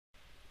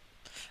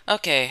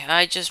Okay,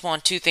 I just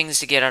want two things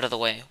to get out of the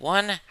way.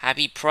 One,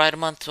 happy Pride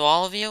Month to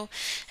all of you.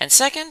 And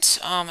second,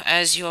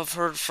 as you have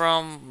heard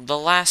from the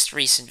last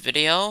recent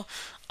video,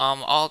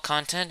 all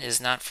content is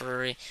not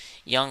for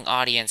young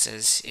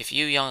audiences. If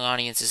you young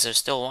audiences are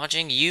still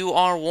watching, you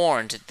are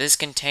warned. This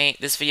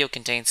video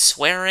contains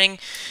swearing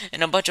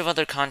and a bunch of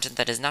other content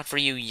that is not for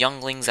you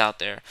younglings out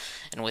there.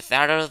 And with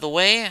that out of the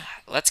way,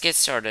 let's get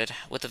started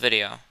with the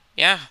video.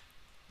 Yeah,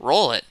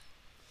 roll it.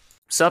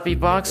 Sup,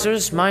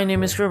 boxers, my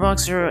name is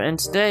Boxer, and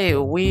today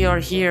we are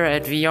here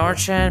at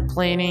VRChat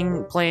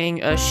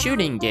playing a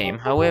shooting game.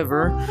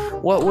 However,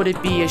 what would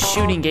it be a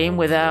shooting game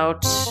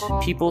without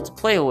people to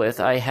play with?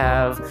 I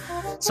have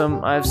some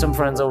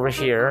friends over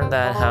here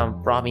that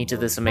have brought me to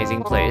this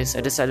amazing place.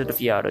 I decided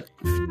to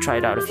try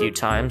it out a few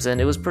times, and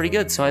it was pretty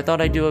good, so I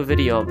thought I'd do a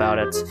video about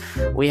it.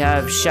 We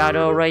have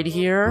Shadow right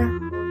here.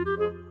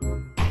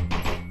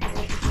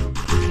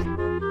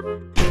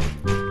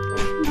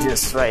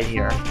 Just right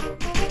here.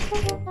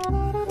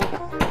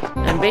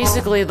 And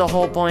basically the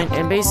whole point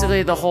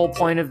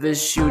of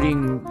this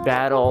shooting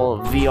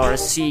battle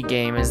VRC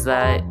game is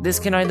that this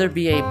can either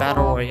be a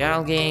battle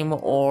royale game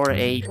or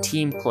a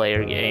team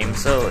player game.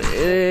 So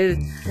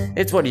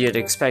it's what you'd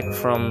expect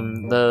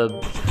from the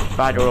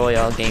battle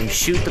royale game.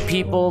 Shoot the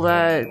people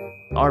that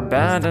are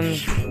bad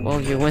and,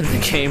 well, you win the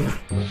game.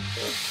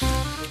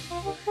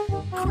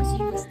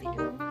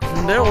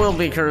 There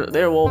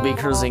will be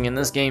cursing in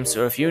this game,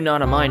 so if you're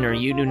not a minor,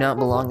 you do not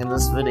belong in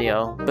this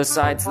video.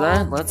 Besides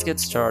that, let's get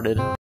started.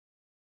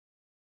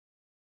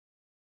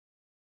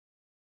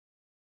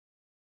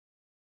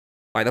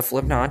 By the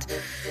flip knot,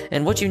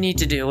 and what you need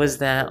to do is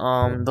that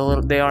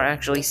there are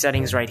actually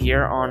settings right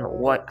here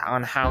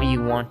on how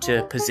you want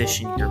to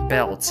position your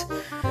belt.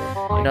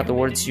 In other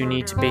words, you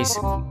need to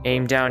basically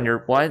aim down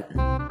your what?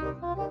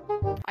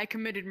 I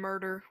committed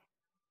murder.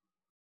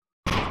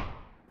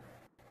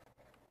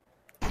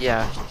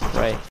 Yeah,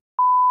 right.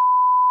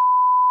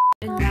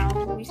 And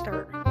now we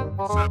start.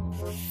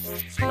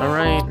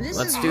 Alright,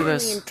 let's do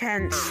this. This is really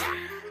intense.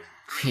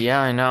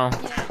 Yeah, I know.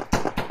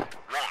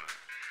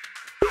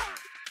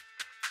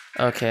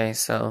 Okay,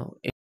 so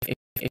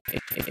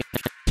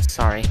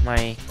sorry,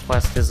 my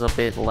quest is a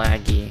bit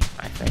laggy,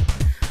 I think.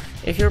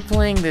 If you're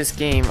playing this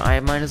game,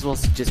 I might as well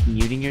suggest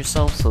muting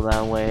yourself so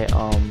that way,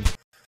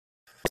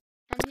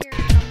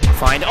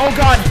 find. Oh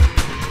god!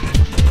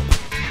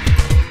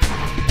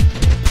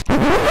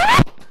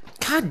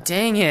 God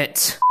dang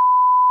it!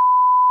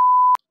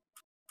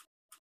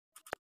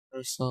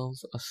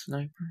 Ourselves a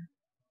sniper?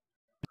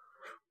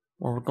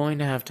 Well, we're going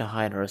to have to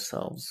hide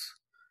ourselves.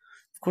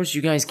 Of course,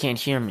 you guys can't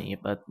hear me,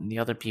 but the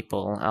other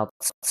people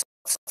outside.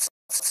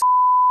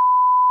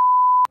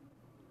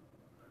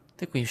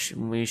 I think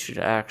we should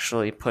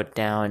actually put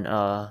down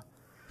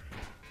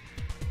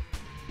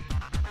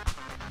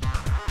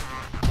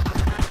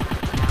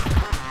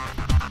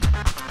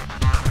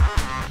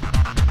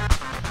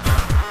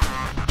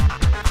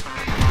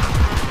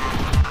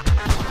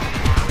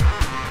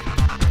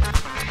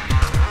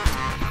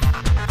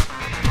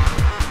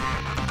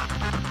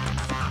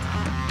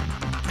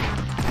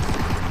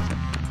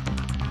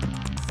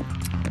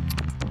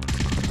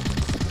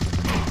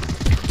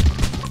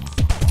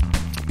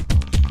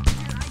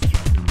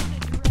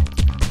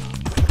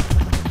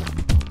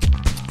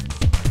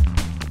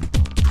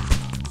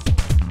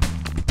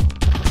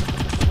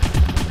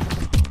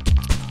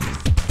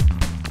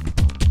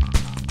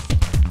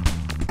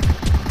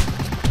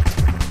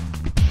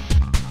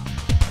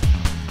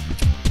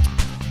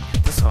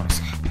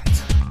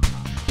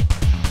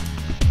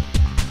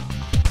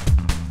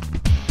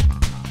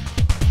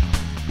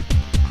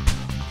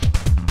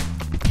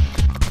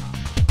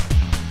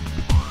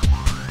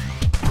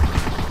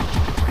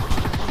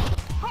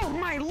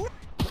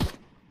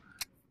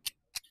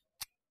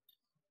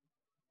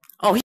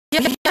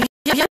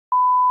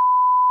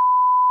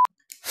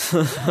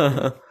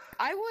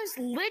I was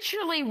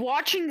literally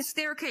watching the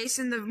staircase,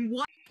 and the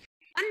one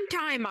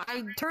time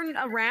I turn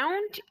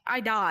around,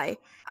 I die.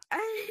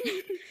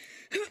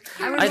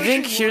 I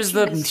think here's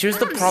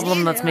the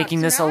problem that's making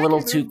this a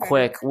little too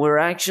quick.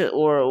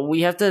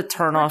 We have to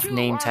turn off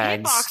name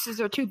tags. Hitboxes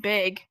are too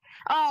big.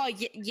 Oh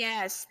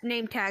yes,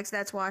 name tags.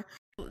 That's why.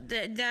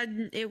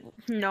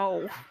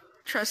 No,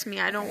 trust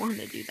me, I don't want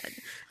to do that.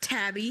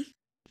 Tabby.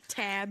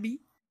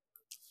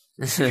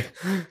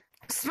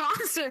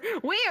 Sponsor.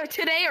 We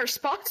are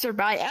sponsored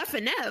by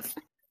F&F.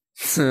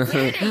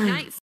 Friday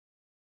night.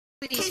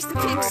 Taste the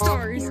pink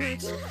stars.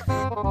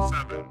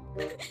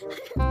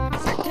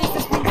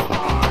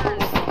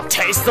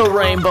 Taste the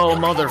rainbow,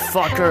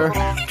 motherfucker.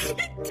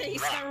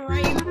 Taste the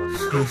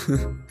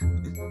rainbow.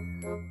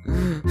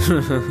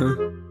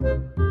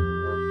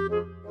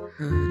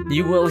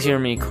 You will hear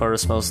me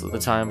curse most of the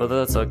time, but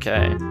that's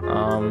okay.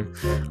 I'm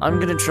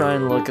gonna try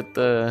and look at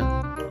the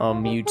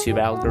YouTube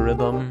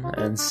algorithm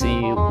and see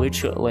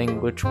which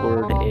language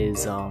word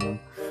is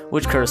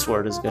which curse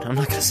word is good. I'm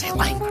not gonna say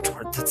language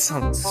word. That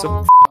sounds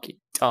so fucking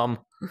dumb.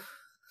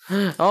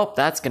 Oh,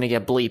 that's gonna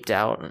get bleeped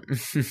out.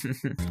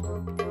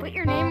 Put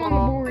your name on the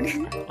board.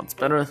 What's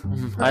better?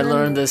 I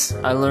learned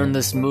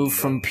this move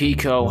from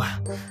Pico.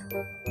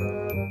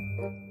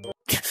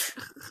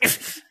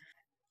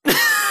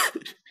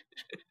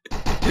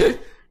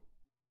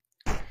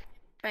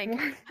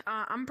 Bang.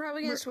 I'm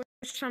probably gonna switch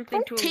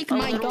something to a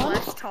little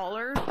less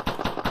taller. I'm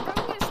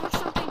probably gonna switch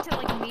something to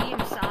like medium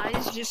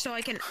size, just so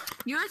I can.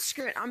 You know what?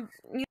 Screw it.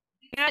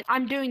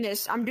 I'm doing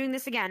this. I'm doing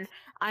this again.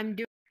 I'm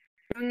doing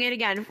it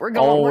again. We're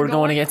going. Oh, we're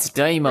going against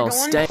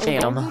Deimos.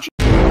 Damn.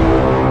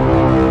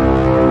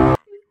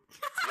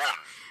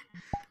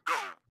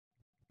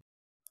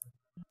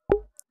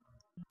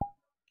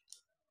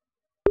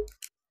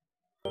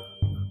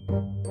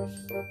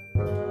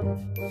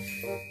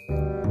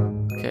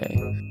 Okay.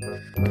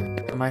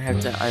 I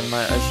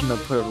shouldn't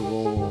have put it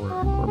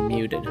or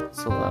muted,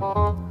 so that,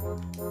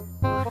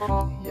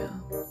 yeah.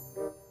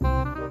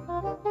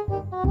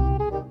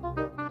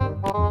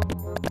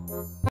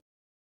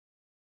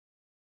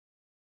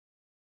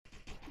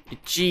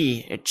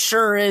 Gee, it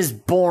sure is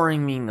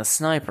boring being the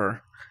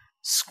sniper.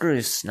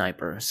 Screw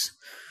snipers.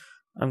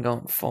 I'm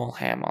going full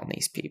ham on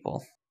these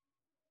people.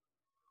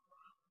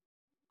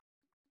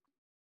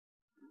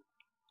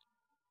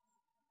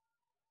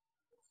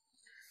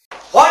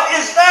 What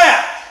is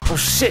that? Oh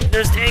shit,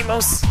 there's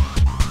Deimos! Get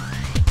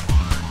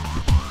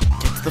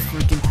to the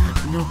freaking...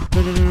 No,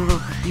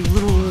 you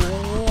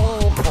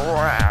little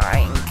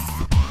prank!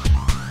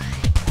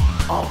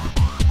 Oh.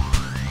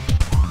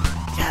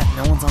 Yeah,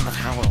 no one's on the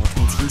tower, which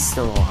means he's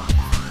still alive.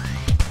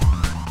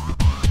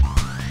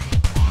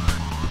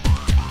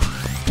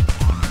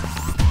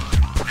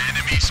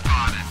 Enemy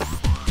spotted.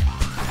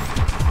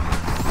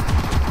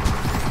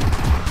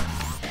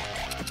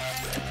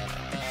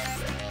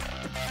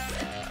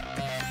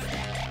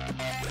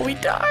 We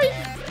died!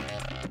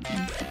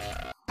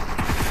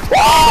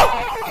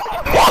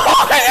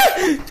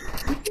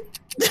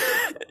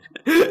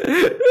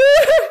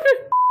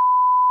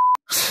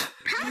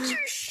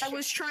 I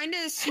was trying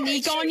to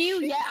sneak on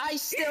you, yet I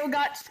still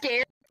got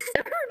scared.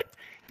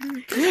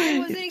 I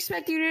wasn't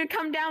expecting you to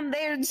come down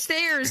there the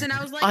stairs, and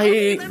I was like,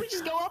 okay, let me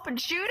just go up and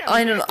shoot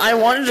him. I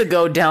wanted to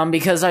go down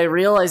because I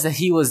realized that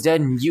he was dead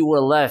and you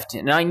were left,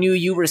 and I knew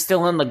you were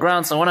still on the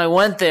ground, so when I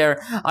went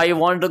there, I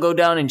wanted to go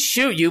down and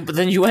shoot you, but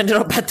then you ended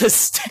up at the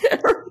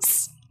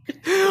stairs.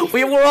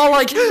 We were all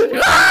like,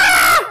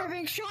 ah! I'm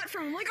being shot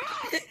from, I'm like,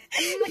 oh! And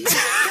I'm like,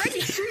 trying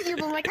to shoot you,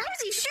 but I'm like, how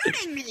is he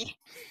shooting me?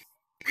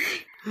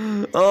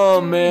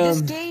 Oh, Dude, man.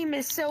 This game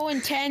is so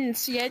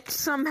intense, yet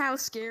somehow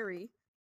scary.